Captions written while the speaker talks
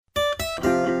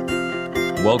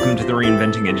Welcome to the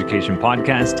Reinventing Education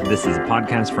podcast. This is a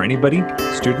podcast for anybody,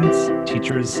 students,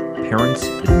 teachers, parents,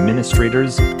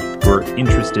 administrators who are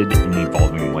interested in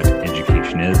evolving what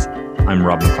education is. I'm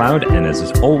Rob McLeod, and as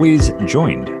is always,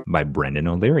 joined by Brendan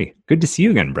O'Leary. Good to see you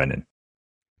again, Brendan.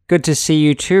 Good to see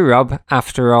you too, Rob,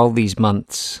 after all these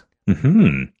months.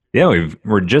 Yeah,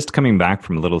 we're just coming back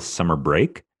from a little summer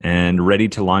break and ready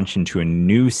to launch into a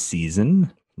new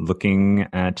season, looking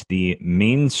at the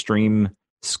mainstream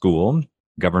school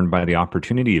governed by the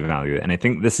opportunity value. And I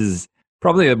think this is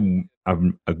probably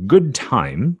a good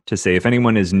time to say, if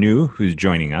anyone is new who's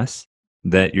joining us,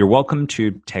 that you're welcome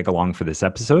to tag along for this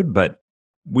episode, but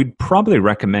we'd probably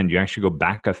recommend you actually go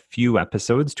back a few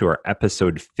episodes to our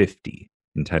episode 50,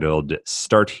 entitled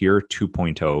Start Here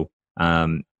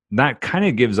 2.0. That kind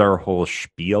of gives our whole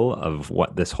spiel of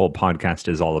what this whole podcast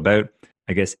is all about.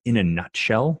 I guess in a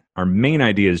nutshell, our main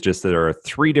idea is just that there are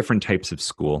three different types of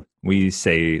school. We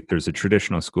say there's a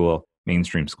traditional school,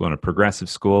 mainstream school, and a progressive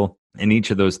school. And each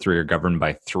of those three are governed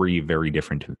by three very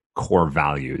different core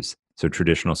values. So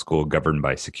traditional school governed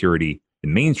by security, the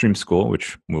mainstream school,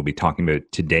 which we'll be talking about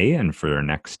today and for our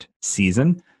next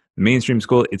season. The mainstream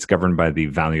school, it's governed by the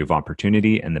value of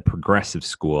opportunity, and the progressive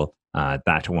school,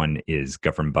 that one is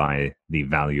governed by the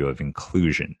value of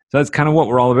inclusion. So that's kind of what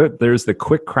we're all about. There's the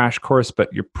quick crash course,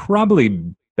 but you're probably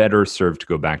better served to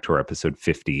go back to our episode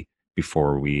 50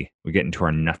 before we get into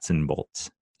our nuts and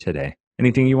bolts today.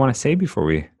 Anything you want to say before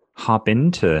we hop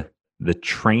into the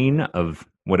train of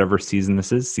whatever season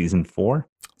this is, season 4?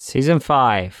 Season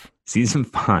 5. Season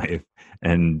 5,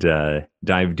 and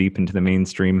dive deep into the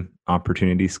mainstream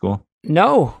opportunity school?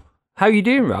 No. How you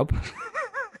doing, Rob?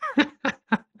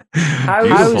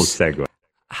 Beautiful segue.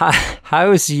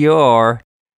 How's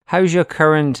your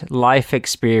current life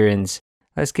experience?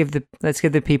 Let's give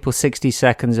the people 60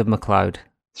 seconds of McLeod.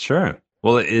 Sure.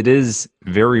 Well, it is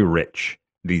very rich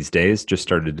these days. Just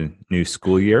started a new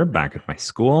school year back at my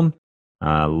school.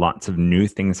 Lots of new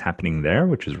things happening there,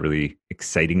 which is really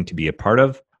exciting to be a part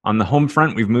of. On the home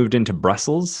front, we've moved into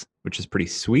Brussels, which is pretty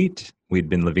sweet. We'd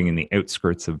been living in the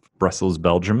outskirts of Brussels,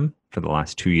 Belgium for the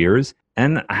last 2 years.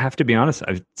 And I have to be honest,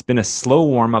 it's been a slow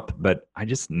warm-up, but I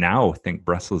just now think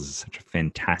Brussels is such a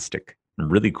fantastic and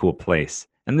really cool place.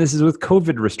 And this is with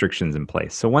COVID restrictions in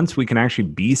place. So once we can actually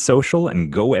be social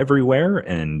and go everywhere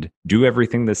and do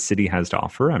everything this city has to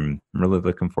offer, I'm really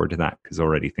looking forward to that because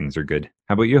already things are good.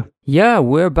 How about you? Yeah,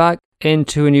 we're back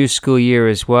into a new school year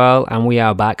as well, and we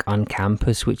are back on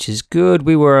campus, which is good.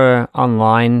 We were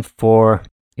online for,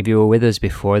 if you were with us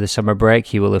before the summer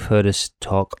break, you will have heard us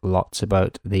talk lots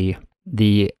about the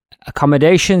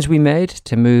accommodations we made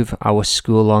to move our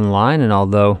school online. And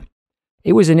although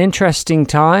it was an interesting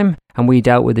time and we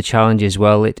dealt with the challenge as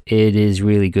well, it is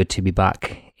really good to be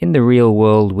back in the real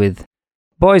world with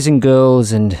boys and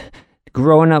girls and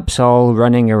grown-ups all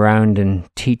running around and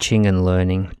teaching and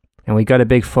learning. And we got a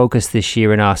big focus this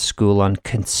year in our school on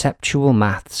conceptual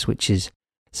maths, which is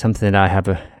something that I have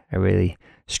a really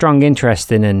strong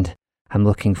interest in, and I'm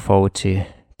looking forward to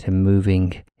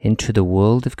moving into the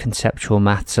world of conceptual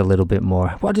maths a little bit more.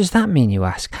 What does that mean, you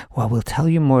ask? Well, we'll tell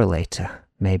you more later,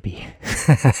 maybe.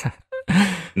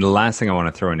 And the last thing I want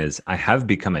to throw in is I have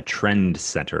become a trend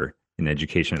setter in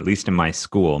education, at least in my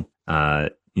school. I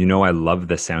love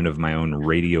the sound of my own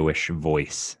radio-ish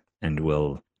voice and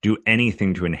will do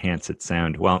anything to enhance its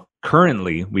sound. Well,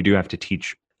 currently, we do have to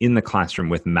teach in the classroom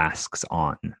with masks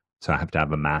on. So I have to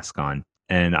have a mask on.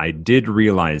 And I did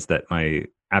realize that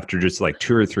after just like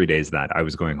 2 or 3 days of that, I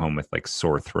was going home with like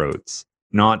sore throats,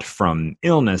 not from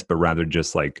illness, but rather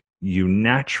just like you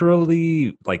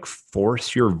naturally like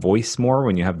force your voice more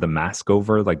when you have the mask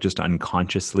over, like just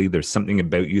unconsciously. There's something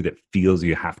about you that feels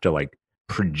you have to like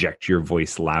project your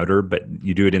voice louder, but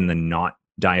you do it in the not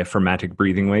diaphragmatic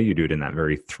breathing way. You do it in that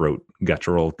very throat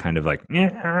guttural kind of like,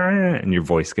 and your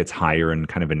voice gets higher and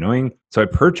kind of annoying. So I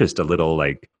purchased a little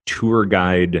like tour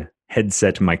guide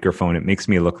headset microphone. It makes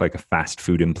me look like a fast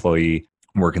food employee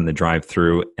working the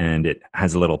drive-through, and it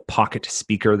has a little pocket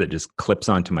speaker that just clips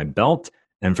onto my belt.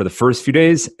 And for the first few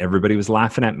days, everybody was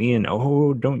laughing at me and,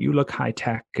 oh, don't you look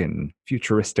high-tech and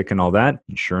futuristic and all that?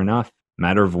 And sure enough,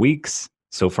 matter of weeks,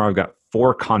 so far I've got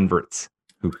 4 converts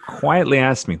who quietly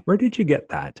asked me, where did you get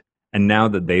that? And now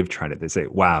that they've tried it, they say,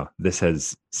 wow, this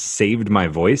has saved my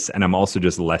voice. And I'm also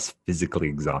just less physically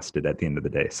exhausted at the end of the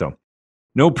day. So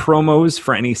no promos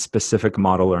for any specific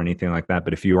model or anything like that.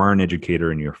 But if you are an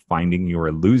educator and you're finding you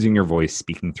are losing your voice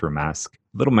speaking through a mask,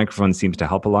 a little microphone seems to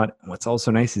help a lot. What's also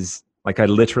nice is like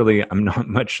I'm not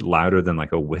much louder than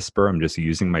like a whisper. I'm just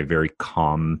using my very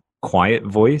calm, quiet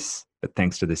voice but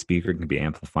thanks to the speaker, it can be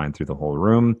amplified through the whole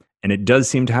room. And it does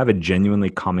seem to have a genuinely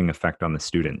calming effect on the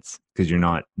students because you're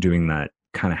not doing that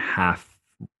kind of half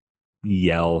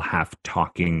yell, half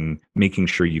talking, making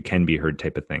sure you can be heard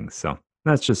type of thing. So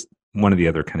that's just one of the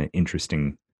other kind of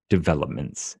interesting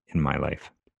developments in my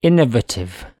life.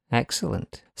 Innovative.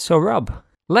 Excellent. So, Rob,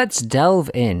 let's delve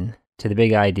in to the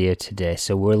big idea today.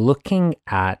 So we're looking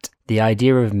at the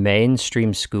idea of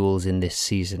mainstream schools in this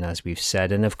season, as we've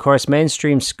said. And of course,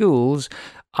 mainstream schools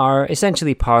are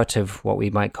essentially part of what we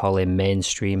might call a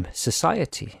mainstream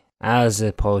society, as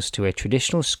opposed to a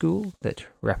traditional school that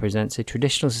represents a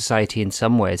traditional society in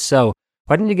some ways. So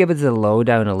why don't you give us the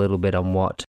lowdown a little bit on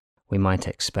what we might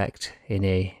expect in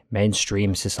a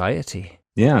mainstream society?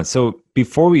 Yeah, so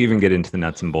before we even get into the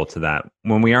nuts and bolts of that,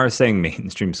 when we are saying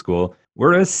mainstream school,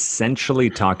 we're essentially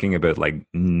talking about like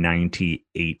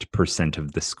 98%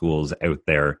 of the schools out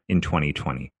there in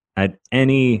 2020. At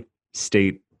any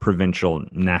state, provincial,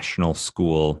 national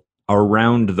school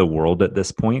around the world at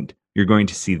this point, you're going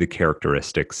to see the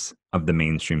characteristics of the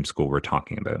mainstream school we're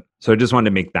talking about. So I just wanted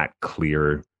to make that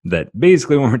clear that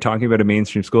basically when we're talking about a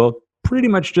mainstream school, pretty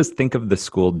much just think of the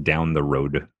school down the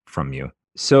road from you.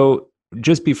 So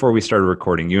just before we started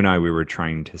recording, you and I, we were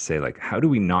trying to say, like, how do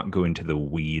we not go into the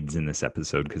weeds in this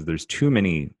episode? Because there's too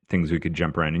many things we could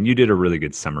jump around. And you did a really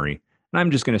good summary. And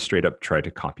I'm just going to straight up try to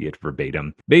copy it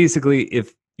verbatim. Basically,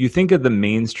 if you think of the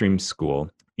mainstream school,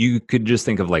 you could just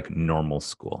think of like normal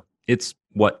school. It's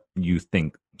what you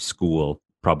think school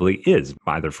probably is,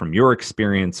 either from your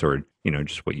experience or,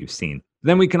 just what you've seen.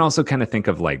 Then we can also kind of think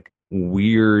of like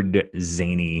weird,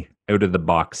 zany, out of the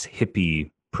box,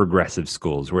 hippie, progressive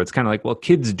schools where it's kind of like, well,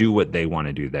 kids do what they want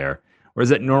to do there.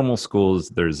 Whereas at normal schools,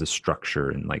 there's a structure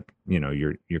and like,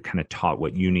 you're kind of taught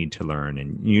what you need to learn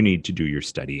and you need to do your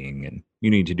studying and you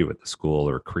need to do what the school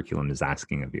or curriculum is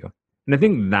asking of you. And I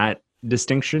think that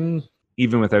distinction,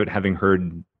 even without having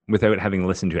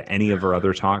listened to any of our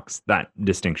other talks, that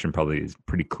distinction probably is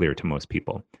pretty clear to most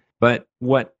people. But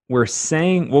what we're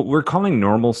calling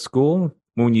normal school,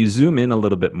 when you zoom in a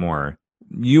little bit more,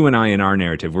 you and I in our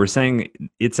narrative, we're saying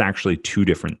it's actually two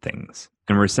different things.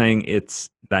 And we're saying it's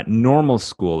that normal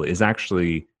school is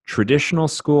actually traditional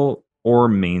school or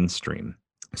mainstream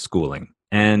schooling.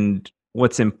 And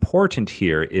what's important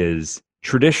here is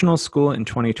traditional school in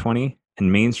 2020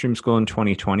 and mainstream school in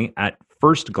 2020 at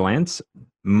first glance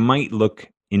might look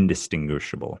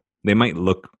indistinguishable. They might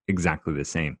look exactly the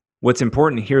same. What's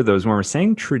important here, though, is when we're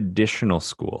saying traditional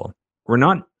school, we're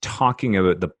not talking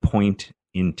about the point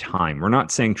in time. We're not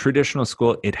saying traditional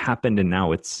school, it happened and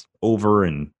now it's over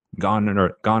and gone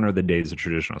are the days of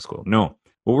traditional school. No.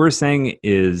 What we're saying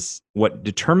is what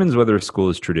determines whether a school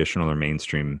is traditional or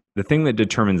mainstream, the thing that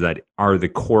determines that are the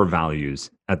core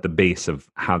values at the base of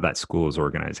how that school is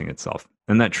organizing itself.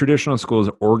 And that traditional school is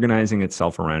organizing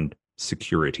itself around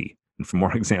security. And for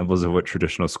more examples of what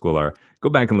traditional school are, go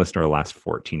back and listen to our last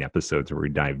 14 episodes where we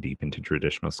dive deep into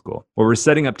traditional school. What we're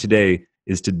setting up today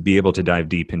is to be able to dive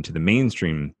deep into the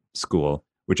mainstream school,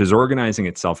 which is organizing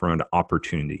itself around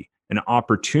opportunity. And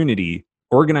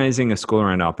organizing a school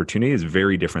around opportunity is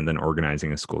very different than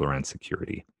organizing a school around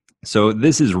security. So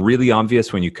this is really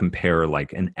obvious when you compare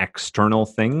like an external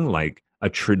thing, like a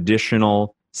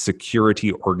traditional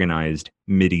security organized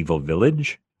medieval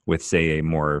village with, say, a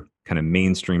more kind of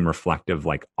mainstream reflective,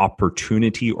 like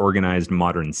opportunity organized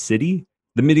modern city.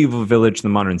 The medieval village, the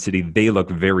modern city, they look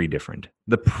very different.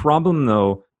 The problem,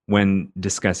 though, when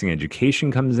discussing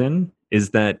education comes in,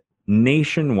 is that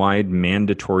nationwide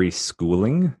mandatory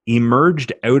schooling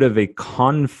emerged out of a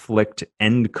conflict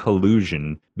and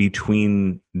collusion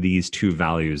between these two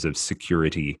values of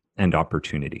security and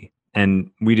opportunity. And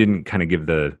we didn't kind of give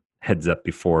the heads up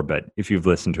before, but if you've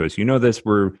listened to us, you know this.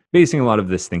 We're basing a lot of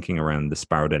this thinking around the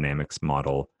spiral dynamics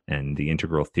model and the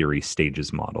integral theory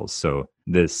stages models. So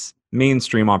this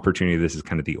mainstream opportunity, this is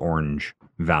kind of the orange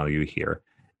value here.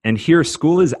 And here,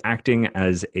 school is acting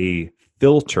as a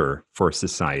filter for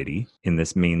society in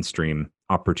this mainstream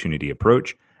opportunity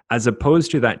approach, as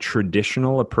opposed to that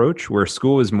traditional approach where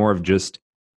school is more of just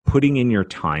putting in your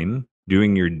time,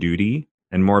 doing your duty,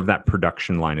 and more of that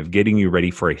production line of getting you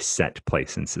ready for a set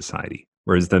place in society.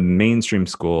 Whereas the mainstream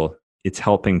school, it's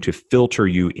helping to filter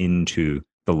you into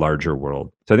the larger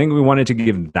world. So I think we wanted to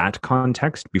give that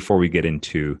context before we get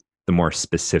into the more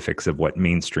specifics of what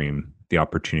mainstream, the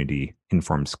opportunity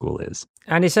informed school is.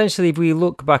 And essentially, if we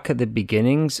look back at the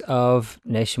beginnings of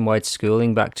nationwide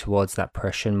schooling back towards that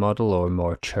Prussian model or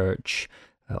more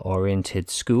church-oriented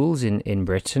schools in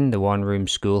Britain, the one-room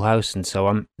schoolhouse and so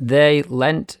on, they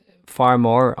lent far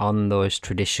more on those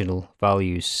traditional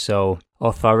values. So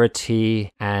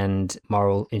authority and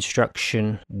moral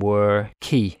instruction were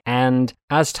key. And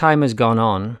as time has gone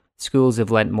on, schools have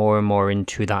lent more and more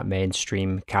into that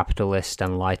mainstream capitalist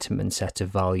Enlightenment set of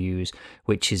values,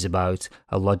 which is about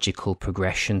a logical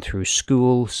progression through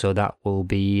school. So that will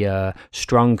be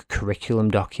strong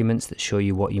curriculum documents that show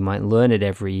you what you might learn at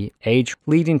every age,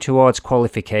 leading towards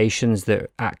qualifications that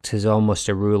act as almost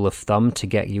a rule of thumb to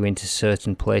get you into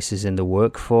certain places in the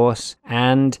workforce,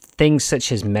 and things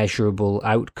such as measurable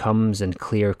outcomes and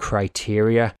clear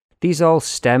criteria. These all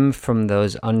stem from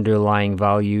those underlying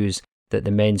values that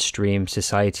the mainstream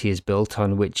society is built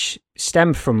on, which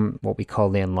stem from what we call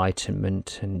the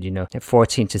Enlightenment and,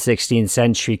 14th to 16th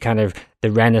century, kind of the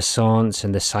Renaissance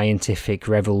and the scientific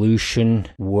revolution,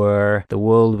 where the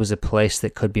world was a place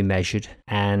that could be measured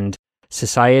and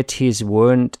societies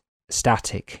weren't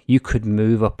static. You could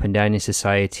move up and down in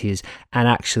societies, and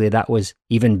actually that was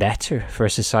even better for a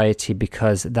society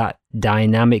because that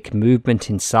dynamic movement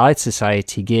inside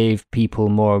society gave people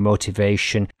more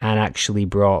motivation and actually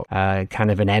brought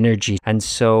kind of an energy. And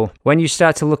so when you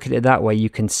start to look at it that way, you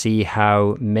can see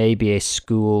how maybe a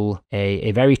school,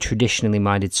 a very traditionally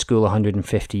minded school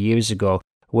 150 years ago,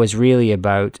 was really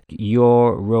about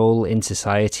your role in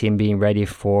society and being ready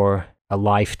for a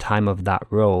lifetime of that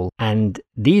role. And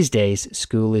these days,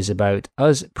 school is about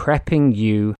us prepping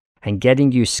you and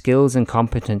getting you skills and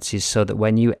competencies so that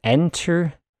when you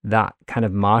enter that kind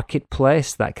of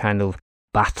marketplace, that kind of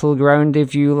battleground,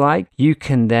 if you like, you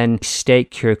can then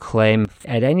stake your claim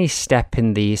at any step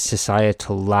in the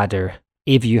societal ladder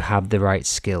if you have the right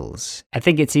skills. I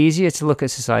think it's easier to look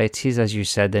at societies, as you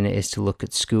said, than it is to look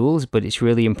at schools, but it's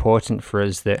really important for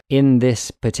us that in this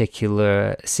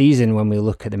particular season, when we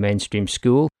look at the mainstream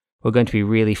school, we're going to be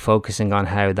really focusing on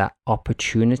how that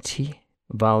opportunity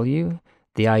value,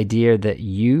 the idea that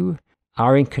you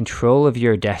are in control of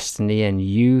your destiny and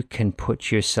you can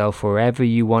put yourself wherever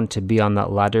you want to be on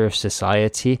that ladder of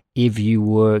society if you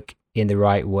work in the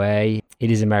right way. It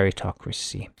is a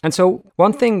meritocracy. And so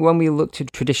one thing when we look to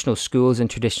traditional schools and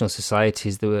traditional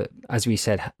societies, as we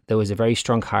said, there was a very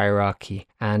strong hierarchy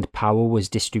and power was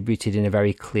distributed in a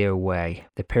very clear way.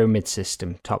 The pyramid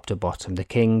system, top to bottom. The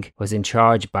king was in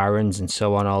charge, barons and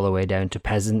so on, all the way down to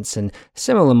peasants. And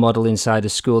similar model inside a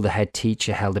school, the head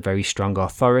teacher held a very strong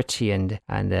authority and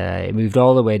it moved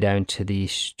all the way down to the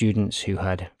students who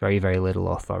had very, very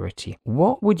little authority.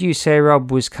 What would you say,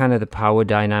 Rob, was kind of the power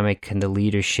dynamic and the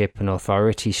leadership and authority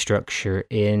structure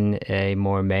in a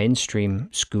more mainstream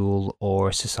school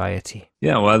or society?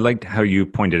 Yeah, well, I liked how you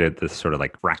pointed at this sort of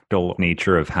like fractal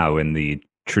nature of how in the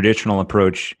traditional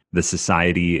approach, the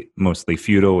society, mostly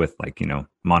feudal with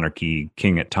monarchy,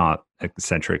 king at top, et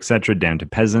cetera, down to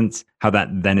peasants, how that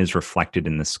then is reflected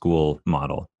in the school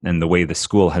model and the way the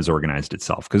school has organized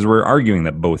itself. Because we're arguing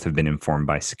that both have been informed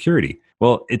by security.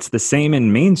 Well, it's the same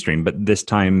in mainstream, but this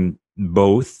time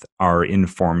both are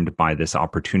informed by this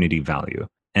opportunity value.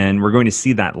 And we're going to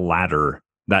see that ladder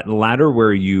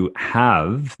where you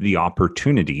have the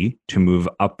opportunity to move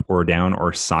up or down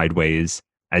or sideways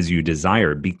as you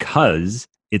desire, because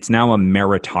it's now a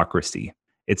meritocracy.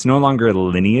 It's no longer a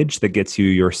lineage that gets you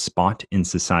your spot in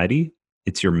society.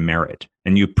 It's your merit.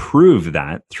 And you prove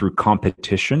that through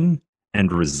competition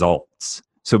and results.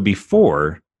 So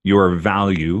before, your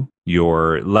value,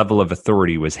 your level of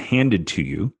authority was handed to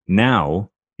you.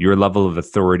 Now, your level of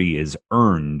authority is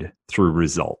earned through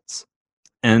results.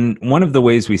 And one of the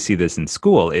ways we see this in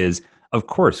school is, of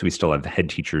course, we still have head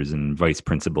teachers and vice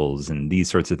principals and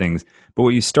these sorts of things. But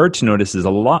what you start to notice is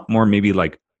a lot more maybe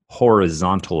like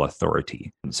horizontal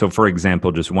authority. So for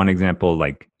example, just one example,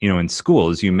 in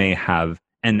schools, you may have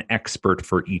an expert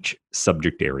for each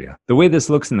subject area. The way this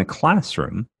looks in the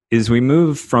classroom is we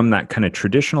move from that kind of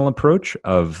traditional approach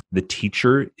of the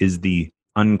teacher is the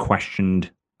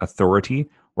unquestioned authority,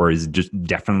 or is just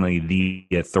definitely the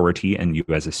authority and you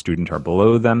as a student are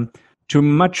below them, to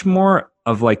much more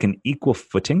of like an equal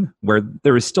footing where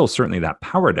there is still certainly that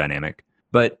power dynamic,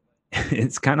 but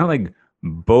it's kind of like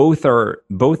both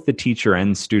the teacher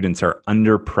and students are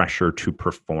under pressure to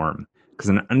perform, because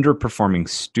an underperforming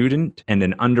student and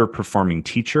an underperforming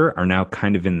teacher are now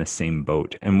kind of in the same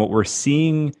boat. And what we're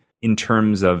seeing in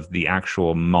terms of the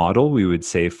actual model, we would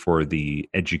say for the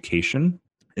education,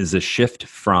 is a shift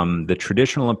from the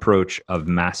traditional approach of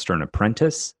master and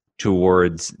apprentice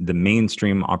towards the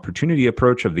mainstream opportunity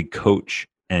approach of the coach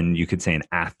and you could say an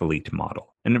athlete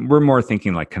model. And we're more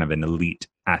thinking like kind of an elite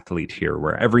athlete here,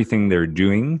 where everything they're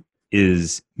doing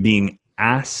is being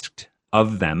asked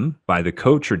of them by the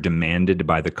coach or demanded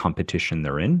by the competition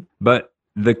they're in. But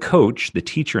the coach, the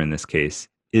teacher in this case,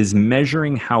 is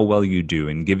measuring how well you do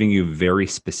and giving you very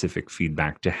specific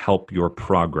feedback to help your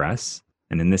progress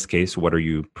And in this case, what are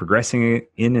you progressing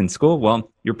in school? Well,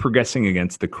 you're progressing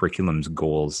against the curriculum's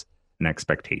goals and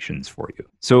expectations for you.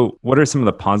 So what are some of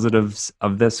the positives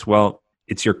of this? Well,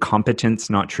 it's your competence,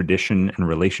 not tradition, and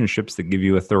relationships that give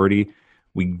you authority.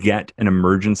 We get an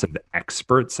emergence of the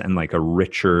experts and like a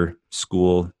richer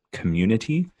school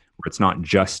community where it's not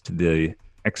just the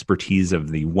expertise of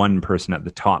the one person at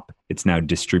the top. It's now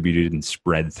distributed and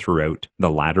spread throughout the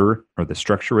ladder or the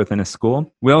structure within a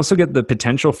school. We also get the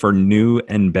potential for new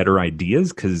and better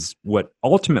ideas, because what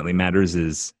ultimately matters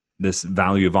is this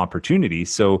value of opportunity.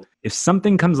 So if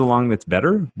something comes along that's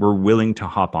better, we're willing to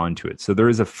hop onto it. So there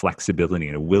is a flexibility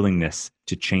and a willingness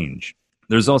to change.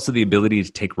 There's also the ability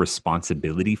to take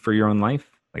responsibility for your own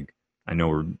life. Like, I know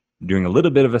we're doing a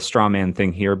little bit of a straw man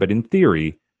thing here, but in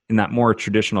theory, in that more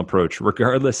traditional approach,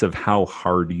 regardless of how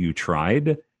hard you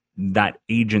tried, that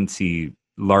agency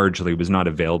largely was not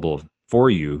available for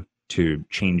you to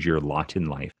change your lot in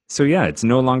life. So yeah, it's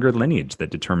no longer lineage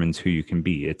that determines who you can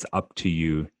be. It's up to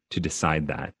you to decide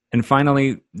that. And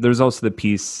finally, there's also the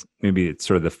piece, maybe it's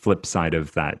sort of the flip side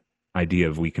of that idea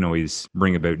of we can always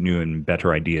bring about new and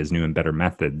better ideas, new and better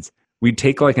methods. We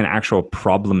take like an actual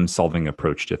problem solving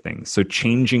approach to things. So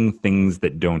changing things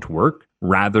that don't work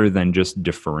rather than just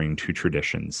deferring to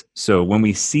traditions. So when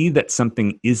we see that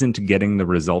something isn't getting the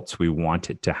results we want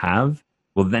it to have,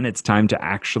 well, then it's time to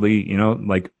actually,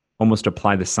 like almost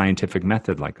apply the scientific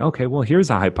method. Like, okay, well, here's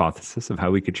a hypothesis of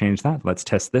how we could change that. Let's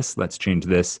test this. Let's change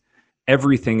this.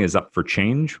 Everything is up for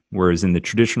change. Whereas in the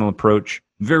traditional approach,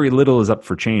 very little is up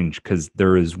for change because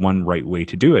there is one right way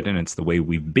to do it. And it's the way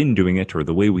we've been doing it or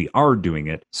the way we are doing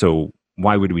it. So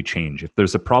why would we change? If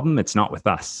there's a problem, it's not with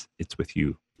us, it's with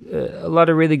you. A lot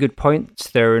of really good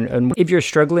points there. And if you're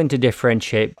struggling to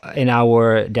differentiate in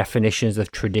our definitions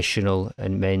of traditional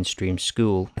and mainstream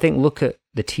school, I think look at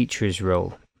the teacher's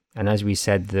role. And as we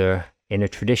said there, in a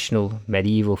traditional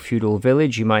medieval feudal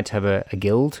village, you might have a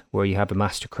guild where you have a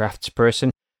master craftsperson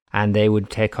and they would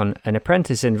take on an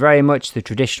apprentice. And very much the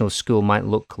traditional school might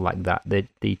look like that.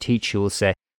 The teacher will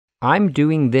say, I'm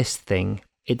doing this thing.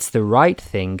 It's the right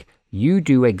thing. You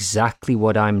do exactly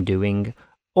what I'm doing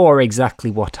or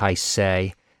exactly what I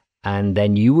say. And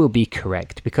then you will be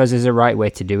correct because there's a right way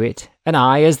to do it. And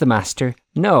I, as the master,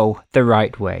 know the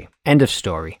right way. End of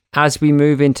story. As we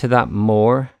move into that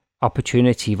more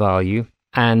opportunity value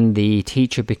and the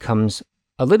teacher becomes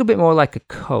a little bit more like a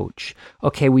coach.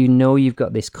 Okay, we know you've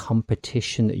got this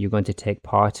competition that you're going to take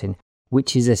part in,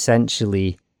 which is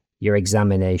essentially your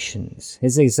examinations.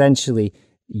 It's essentially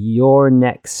your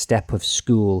next step of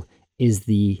school is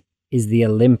the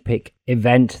Olympic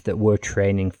event that we're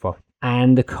training for.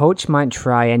 And the coach might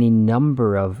try any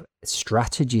number of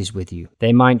strategies with you.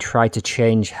 They might try to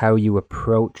change how you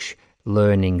approach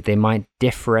learning. They might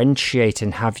differentiate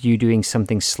and have you doing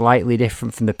something slightly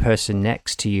different from the person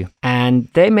next to you. And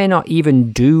they may not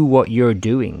even do what you're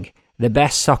doing. The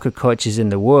best soccer coaches in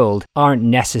the world aren't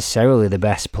necessarily the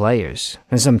best players,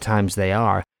 and sometimes they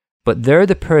are, but they're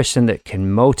the person that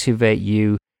can motivate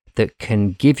you, that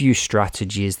can give you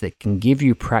strategies, that can give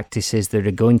you practices that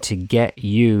are going to get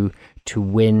you to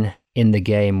win in the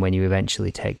game when you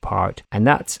eventually take part. And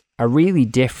that's a really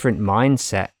different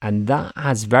mindset, and that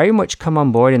has very much come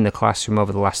on board in the classroom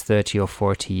over the last 30 or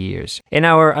 40 years. In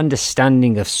our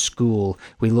understanding of school,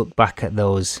 we look back at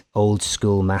those old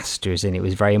school masters, and it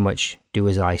was very much do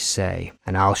as I say,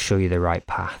 and I'll show you the right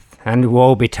path. And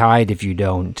woe betide if you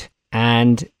don't.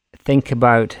 And think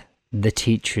about the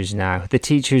teachers now, the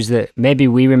teachers that maybe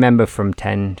we remember from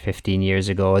 10, 15 years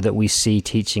ago, or that we see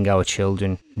teaching our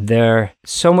children. They're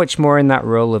so much more in that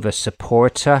role of a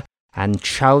supporter and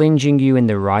challenging you in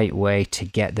the right way to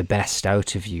get the best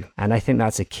out of you. And I think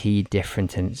that's a key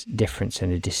difference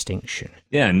and a distinction.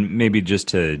 Yeah, and maybe just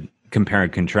to compare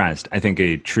and contrast, I think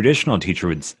a traditional teacher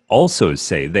would also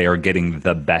say they are getting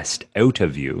the best out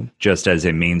of you, just as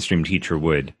a mainstream teacher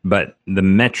would. But the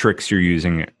metrics you're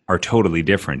using are totally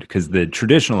different, because the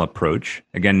traditional approach,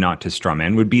 again, not to straw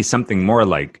man, would be something more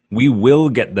like, we will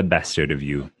get the best out of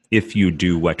you if you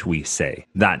do what we say.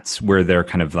 That's where their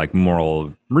kind of like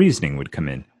moral reasoning would come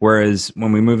in. Whereas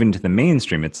when we move into the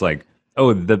mainstream, it's like,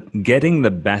 oh, the getting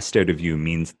the best out of you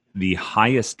means the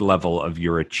highest level of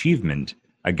your achievement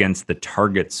against the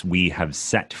targets we have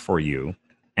set for you.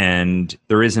 And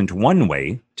there isn't one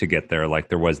way to get there like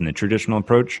there was in the traditional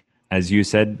approach. As you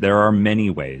said, there are many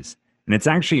ways. And it's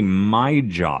actually my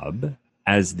job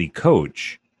as the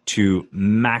coach to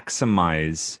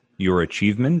maximize your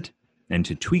achievement and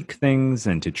to tweak things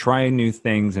and to try new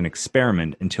things and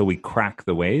experiment until we crack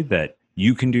the way that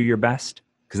you can do your best.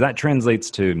 Because that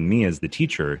translates to me as the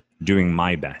teacher doing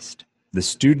my best. the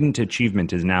student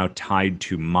achievement is now tied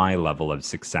to my level of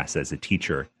success as a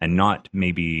teacher, and not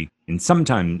maybe in some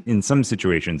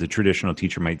situations, a traditional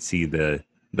teacher might see the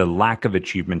lack of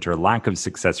achievement or lack of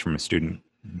success from a student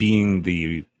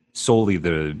being solely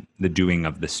the doing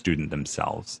of the student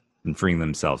themselves and freeing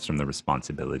themselves from the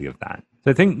responsibility of that.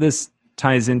 So I think this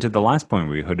ties into the last point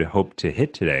we had hoped to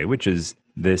hit today, which is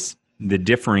the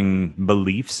differing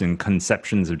beliefs and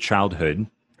conceptions of childhood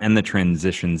and the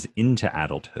transitions into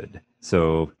adulthood.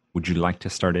 So would you like to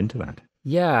start into that?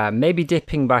 Yeah, maybe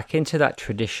dipping back into that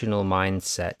traditional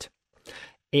mindset.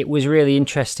 It was really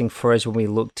interesting for us when we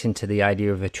looked into the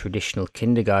idea of a traditional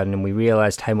kindergarten and we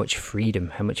realized how much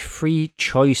freedom, how much free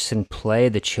choice and play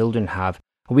the children have.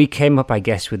 We came up, I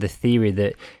guess, with the theory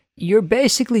that you're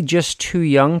basically just too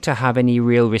young to have any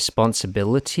real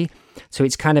responsibility. So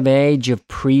it's kind of an age of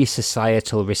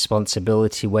pre-societal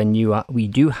responsibility when we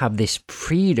do have this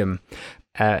freedom.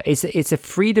 It's a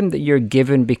freedom that you're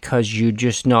given because you're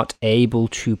just not able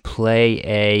to play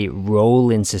a role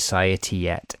in society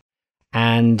yet.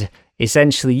 And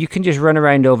essentially, you can just run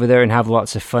around over there and have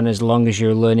lots of fun as long as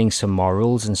you're learning some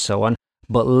morals and so on.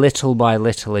 But little by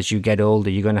little, as you get older,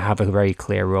 you're going to have a very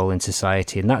clear role in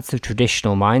society. And that's the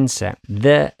traditional mindset.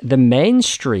 The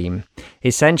mainstream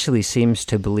essentially seems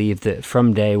to believe that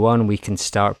from day one, we can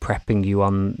start prepping you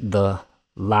on the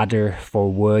ladder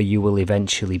for where you will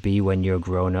eventually be when you're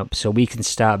grown up. So we can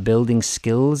start building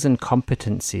skills and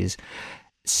competencies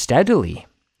steadily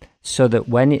so that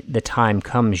when the time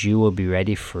comes, you will be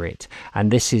ready for it. And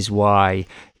this is why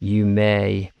you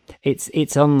may...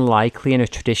 It's unlikely in a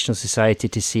traditional society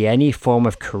to see any form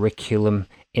of curriculum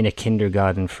in a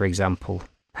kindergarten, for example.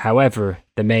 However,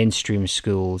 the mainstream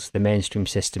schools, the mainstream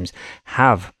systems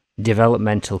have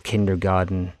developmental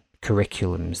kindergarten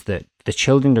curriculums that the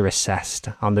children are assessed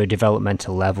on their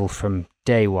developmental level from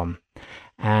day one.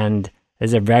 And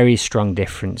there's a very strong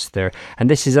difference there. And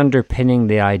this is underpinning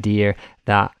the idea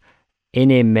that in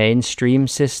a mainstream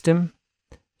system,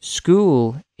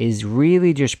 school is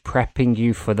really just prepping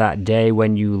you for that day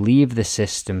when you leave the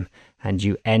system and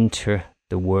you enter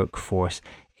the workforce.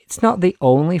 It's not the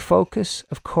only focus.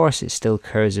 Of course, it still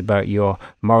cares about your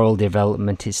moral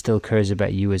development. It still cares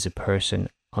about you as a person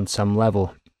on some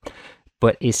level.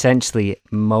 But essentially,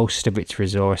 most of its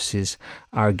resources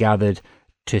are gathered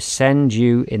to send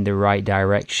you in the right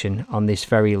direction on this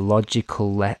very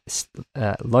logical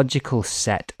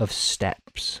set of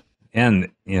steps.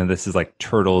 And, this is like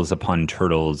turtles upon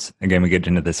turtles. Again, we get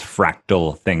into this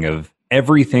fractal thing of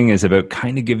everything is about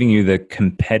kind of giving you the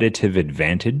competitive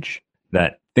advantage,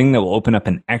 that thing that will open up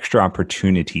an extra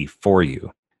opportunity for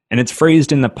you. And it's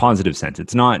phrased in the positive sense.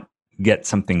 It's not get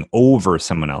something over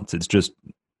someone else. It's just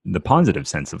the positive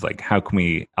sense of like, how can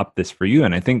we up this for you?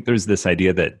 And I think there's this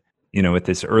idea that, with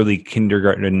this early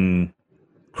kindergarten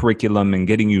curriculum and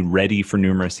getting you ready for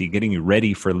numeracy, getting you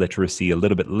ready for literacy a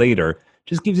little bit later,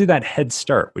 just gives you that head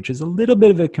start, which is a little bit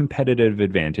of a competitive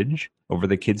advantage over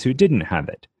the kids who didn't have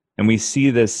it. And we see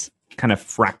this kind of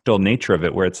fractal nature of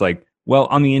it where it's like, well,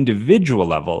 on the individual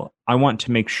level, I want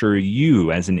to make sure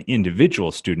you as an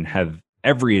individual student have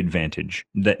every advantage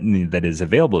that is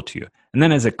available to you. And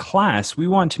then as a class, we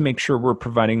want to make sure we're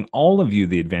providing all of you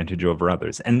the advantage over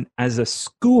others. And as a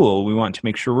school, we want to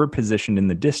make sure we're positioned in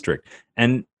the district.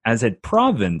 And as a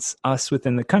province, us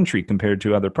within the country compared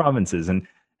to other provinces. And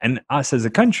us as a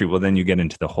country, well, then you get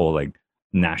into the whole like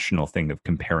national thing of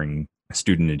comparing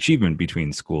student achievement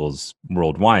between schools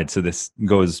worldwide. So this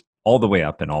goes all the way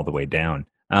up and all the way down.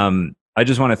 I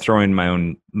just want to throw in my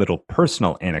own little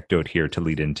personal anecdote here to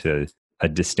lead into a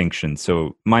distinction.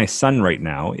 So my son right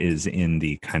now is in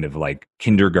the kind of like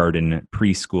kindergarten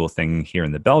preschool thing here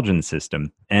in the Belgian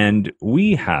system. And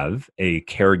we have a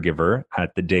caregiver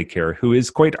at the daycare who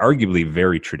is quite arguably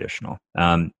very traditional,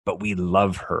 but we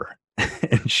love her.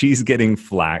 And she's getting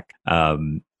flack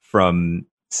from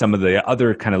some of the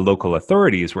other kind of local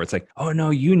authorities where it's like, oh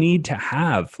no, you need to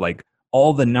have like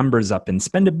all the numbers up and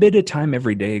spend a bit of time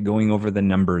every day going over the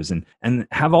numbers and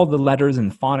have all the letters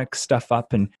and phonics stuff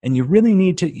up. And you really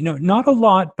need to, not a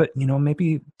lot, but,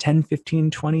 maybe 10, 15,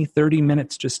 20, 30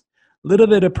 minutes, just a little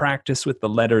bit of practice with the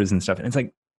letters and stuff. And it's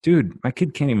like, dude, my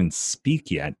kid can't even speak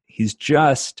yet. He's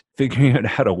just figuring out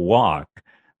how to walk.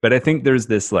 But I think there's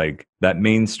this like that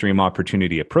mainstream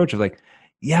opportunity approach of like,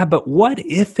 yeah, but what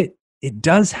if it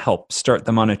does help start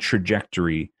them on a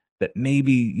trajectory that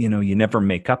maybe, you never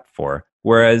make up for.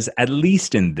 Whereas at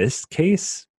least in this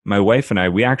case, my wife and I,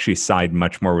 we actually side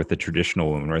much more with the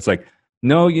traditional woman where it's like,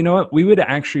 no, you know what? We would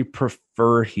actually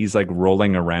prefer he's like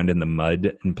rolling around in the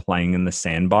mud and playing in the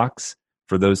sandbox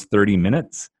for those 30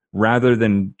 minutes rather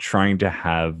than trying to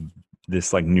have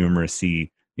this like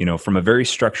numeracy, from a very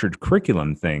structured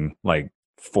curriculum thing, like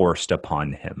forced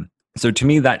upon him. So to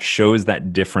me, that shows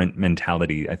that different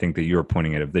mentality, I think, that you're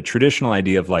pointing at, of the traditional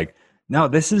idea of like, no,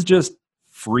 this is just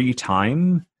free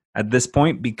time at this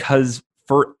point, because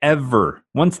forever,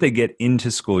 once they get into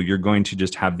school, you're going to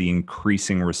just have the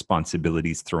increasing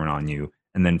responsibilities thrown on you.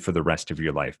 And then for the rest of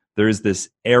your life, there's this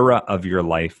era of your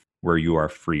life where you are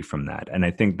free from that. And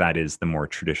I think that is the more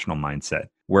traditional mindset.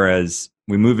 Whereas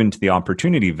we move into the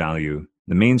opportunity value,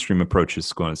 the mainstream approach is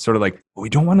school. And it's sort of like, we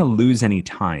don't want to lose any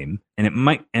time. And it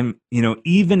might, and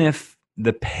even if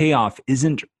the payoff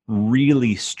isn't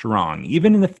really strong,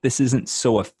 even if this isn't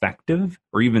so effective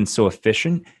or even so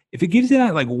efficient, if it gives you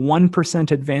that like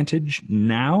 1% advantage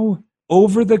now,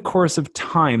 over the course of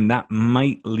time, that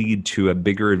might lead to a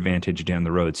bigger advantage down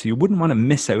the road. So you wouldn't want to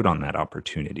miss out on that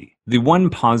opportunity. The one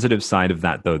positive side of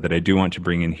that, though, that I do want to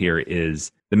bring in here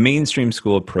is the mainstream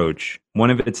school approach. One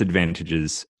of its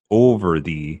advantages over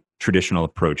the traditional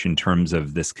approach in terms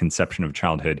of this conception of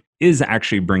childhood is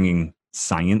actually bringing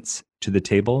science to the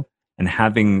table and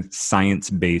having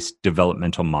science-based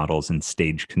developmental models and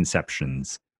stage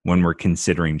conceptions when we're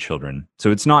considering children.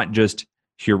 So it's not just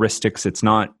heuristics. It's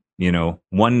not,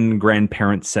 one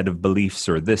grandparent's set of beliefs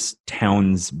or this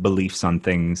town's beliefs on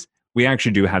things. We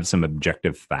actually do have some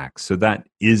objective facts. So that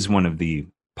is one of the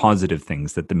positive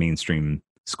things that the mainstream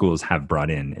schools have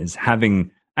brought in, is having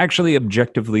actually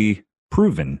objectively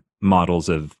proven models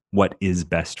of what is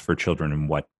best for children and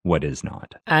what is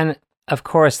not. And of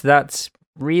course, that's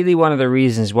really one of the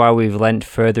reasons why we've lent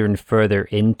further and further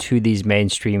into these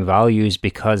mainstream values,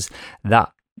 because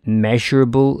that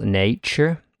measurable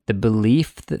nature, the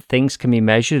belief that things can be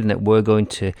measured and that we're going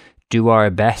to do our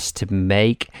best to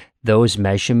make those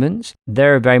measurements,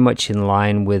 they're very much in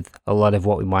line with a lot of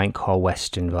what we might call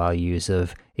Western values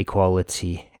of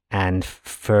equality and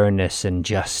fairness and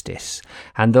justice.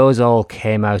 And those all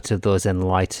came out of those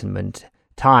Enlightenment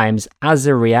times as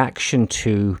a reaction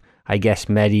to, I guess,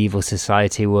 medieval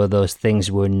society, where those things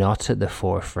were not at the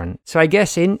forefront. So I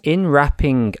guess in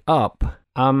wrapping up,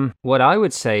 what I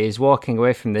would say is, walking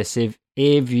away from this,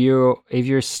 if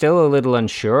you're still a little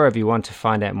unsure, if you want to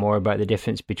find out more about the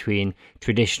difference between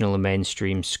traditional and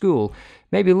mainstream school,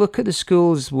 maybe look at the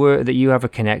schools that you have a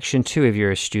connection to, if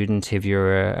you're a student, if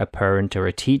you're a parent or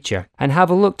a teacher, and have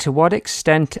a look to what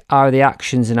extent are the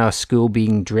actions in our school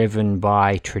being driven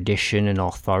by tradition and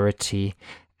authority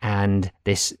and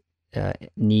this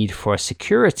need for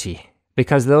security,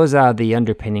 because those are the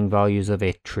underpinning values of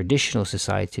a traditional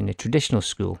society and a traditional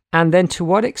school. And then to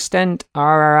what extent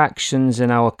are our actions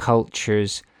and our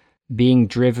cultures being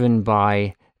driven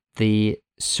by the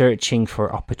searching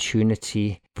for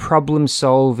opportunity, problem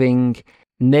solving,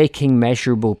 making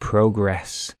measurable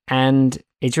progress? And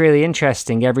it's really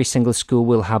interesting, every single school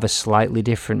will have a slightly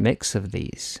different mix of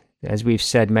these. As we've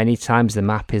said many times, the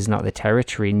map is not the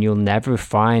territory, and you'll never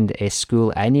find a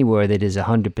school anywhere that is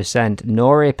 100%,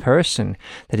 nor a person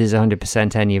that is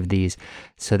 100% any of these.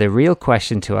 So the real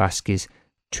question to ask is,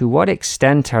 to what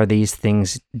extent are these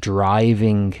things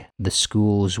driving the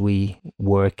schools we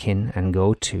work in and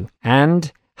go to?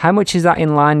 And how much is that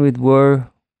in line with where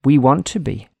we want to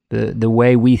be, the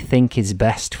way we think is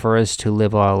best for us to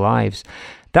live our lives?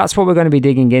 That's what we're going to be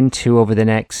digging into over the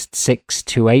next 6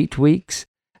 to 8 weeks.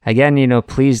 Again,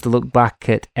 please look back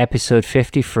at episode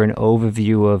 50 for an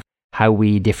overview of how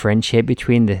we differentiate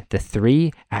between the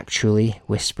three, actually,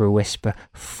 whisper,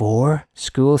 4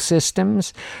 school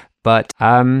systems. But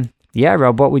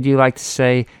Rob, what would you like to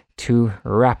say to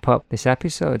wrap up this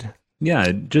episode?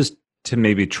 Yeah, just to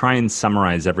maybe try and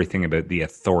summarize everything about the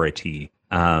authority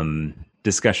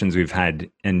discussions we've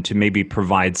had, and to maybe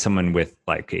provide someone with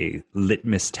like a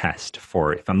litmus test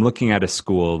for, if I'm looking at a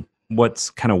school, what's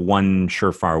kind of one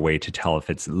surefire way to tell if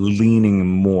it's leaning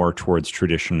more towards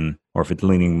tradition or if it's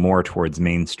leaning more towards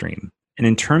mainstream? And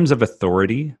in terms of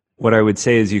authority, what I would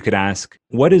say is you could ask,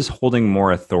 what is holding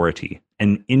more authority?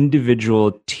 An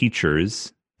individual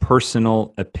teacher's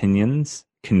personal opinions,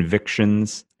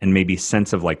 convictions, and maybe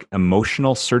sense of like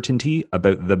emotional certainty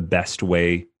about the best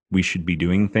way we should be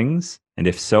doing things? And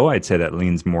if so, I'd say that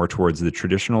leans more towards the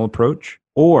traditional approach.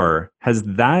 Or has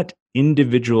that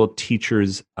individual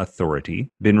teacher's authority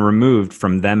been removed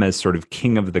from them as sort of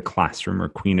king of the classroom or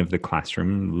queen of the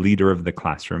classroom, leader of the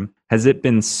classroom? Has it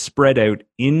been spread out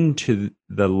into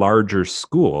the larger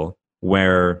school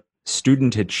where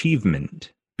student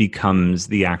achievement becomes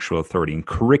the actual authority and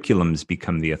curriculums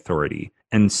become the authority,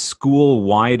 and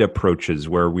school-wide approaches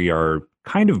where we are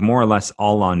kind of more or less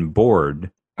all on board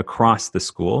across the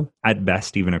school, at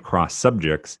best even across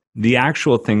subjects? The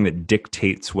actual thing that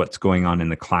dictates what's going on in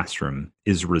the classroom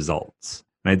is results.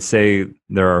 And I'd say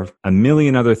there are a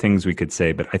million other things we could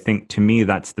say, but I think to me,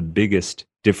 that's the biggest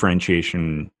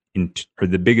differentiation or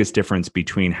the biggest difference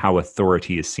between how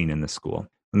authority is seen in the school.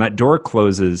 When that door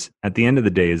closes, at the end of the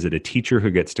day, is it a teacher who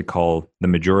gets to call the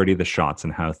majority of the shots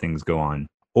on how things go on?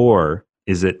 Or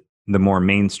is it the more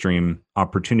mainstream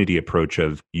opportunity approach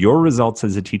of your results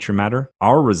as a teacher matter,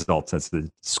 our results as the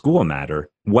school matter?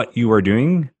 What you are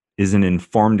doing is an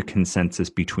informed consensus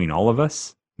between all of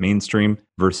us, mainstream,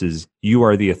 versus you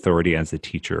are the authority as a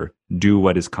teacher. Do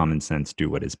what is common sense, do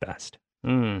what is best.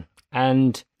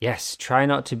 And yes, try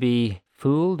not to be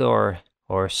fooled or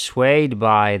swayed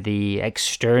by the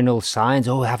external signs.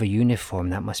 Oh, have a uniform,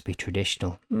 that must be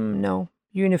traditional. No,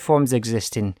 uniforms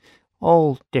exist in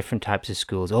all different types of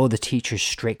schools. Oh, the teacher's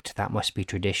strict, that must be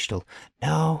traditional.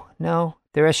 No,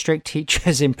 there are strict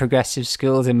teachers in progressive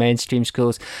schools and mainstream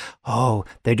schools. Oh,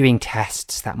 they're doing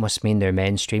tests, that must mean they're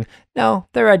mainstream. No,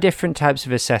 there are different types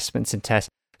of assessments and tests.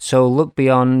 So look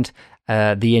beyond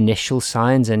the initial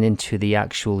signs and into the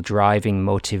actual driving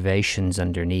motivations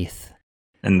underneath.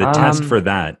 And the test for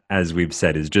that, as we've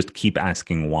said, is just keep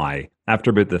asking why. After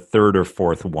about the third or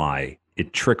fourth why,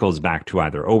 it trickles back to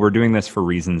either, oh, we're doing this for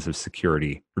reasons of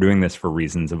security, we're doing this for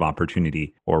reasons of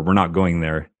opportunity, or we're not going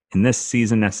there in this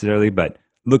season necessarily, but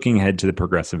looking ahead to the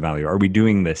progressive value. Are we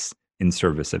doing this in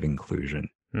service of inclusion?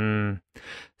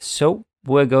 So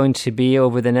we're going to be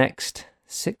over the next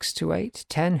 6 to 8,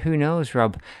 10, who knows,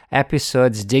 Rob,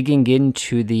 episodes digging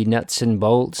into the nuts and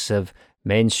bolts of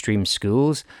mainstream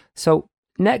schools. So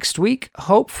next week,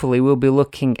 hopefully, we'll be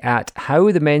looking at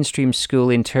how the mainstream school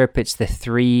interprets the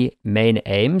 3 main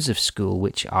aims of school,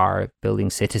 which are building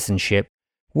citizenship,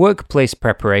 workplace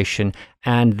preparation,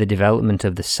 and the development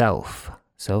of the self.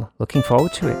 So looking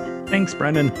forward to it. Thanks,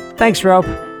 Brendan. Thanks, Rob.